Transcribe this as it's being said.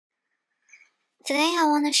Today I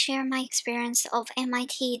want to share my experience of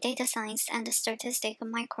MIT Data Science and Statistics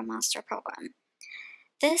Micromaster program.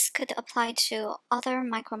 This could apply to other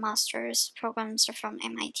Micromasters programs from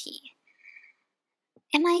MIT.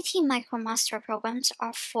 MIT Micromaster programs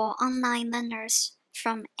are for online learners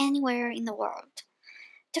from anywhere in the world.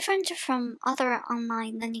 Different from other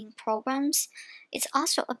online learning programs, it's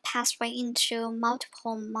also a pathway into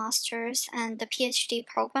multiple master's and PhD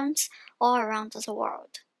programs all around the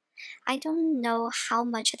world. I don't know how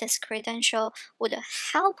much this credential would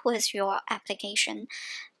help with your application,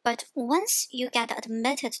 but once you get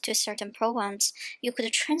admitted to certain programs, you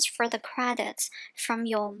could transfer the credits from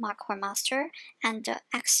your Micromaster and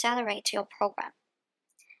accelerate your program.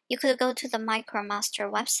 You could go to the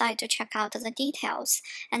Micromaster website to check out the details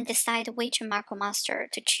and decide which Micromaster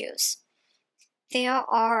to choose. There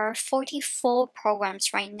are 44 programs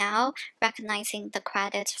right now recognizing the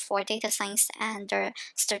credits for data science and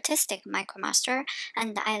statistics Micromaster,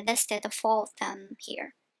 and I listed 4 of them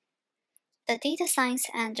here. The data science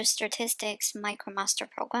and statistics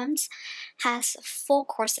Micromaster programs has 4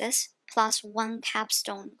 courses plus 1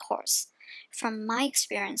 capstone course. From my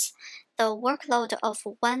experience, the workload of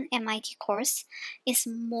one MIT course is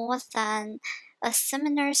more than a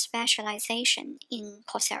seminar specialization in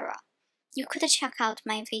Coursera. You could check out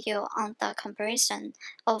my video on the comparison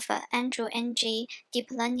of Andrew NG deep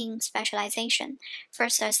learning specialization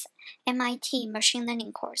versus MIT machine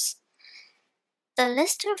learning course. The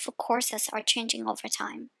list of courses are changing over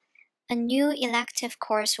time. A new elective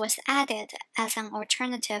course was added as an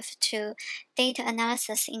alternative to data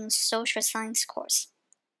analysis in social science course.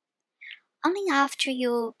 Only after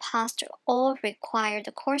you passed all required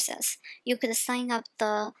courses, you could sign up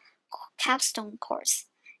the Capstone course.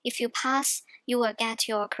 If you pass, you will get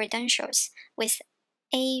your credentials with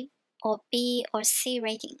A or B or C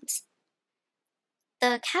ratings.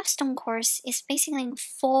 The Capstone course is basically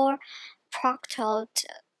 4 proctored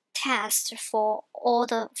tests for all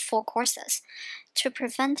the 4 courses. To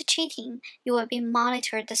prevent cheating, you will be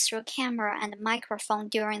monitored through camera and microphone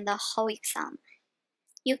during the whole exam.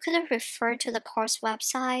 You could refer to the course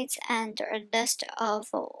websites and a list of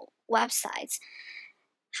websites.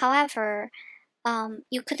 However,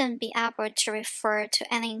 you couldn't be able to refer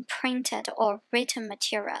to any printed or written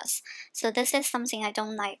materials. So this is something I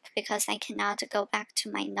don't like because I cannot go back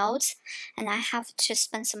to my notes and I have to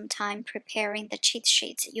spend some time preparing the cheat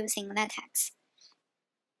sheets using LaTeX.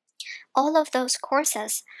 All of those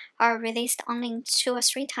courses are released only 2 or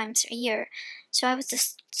 3 times a year, so I would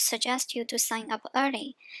suggest you to sign up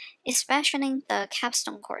early, especially the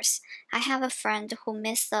Capstone course. I have a friend who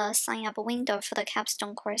missed the sign-up window for the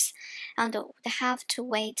Capstone course and would have to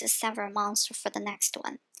wait several months for the next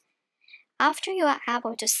one. After you are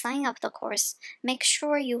able to sign up the course, make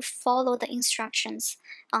sure you follow the instructions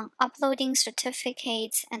on uploading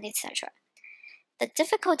certificates and etc. The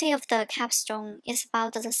difficulty of the capstone is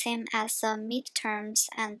about the same as the midterms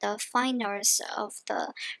and the finals of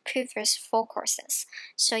the previous 4 courses.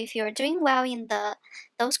 So if you're doing well in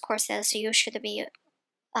those courses, you should be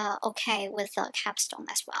okay with the capstone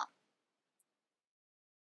as well.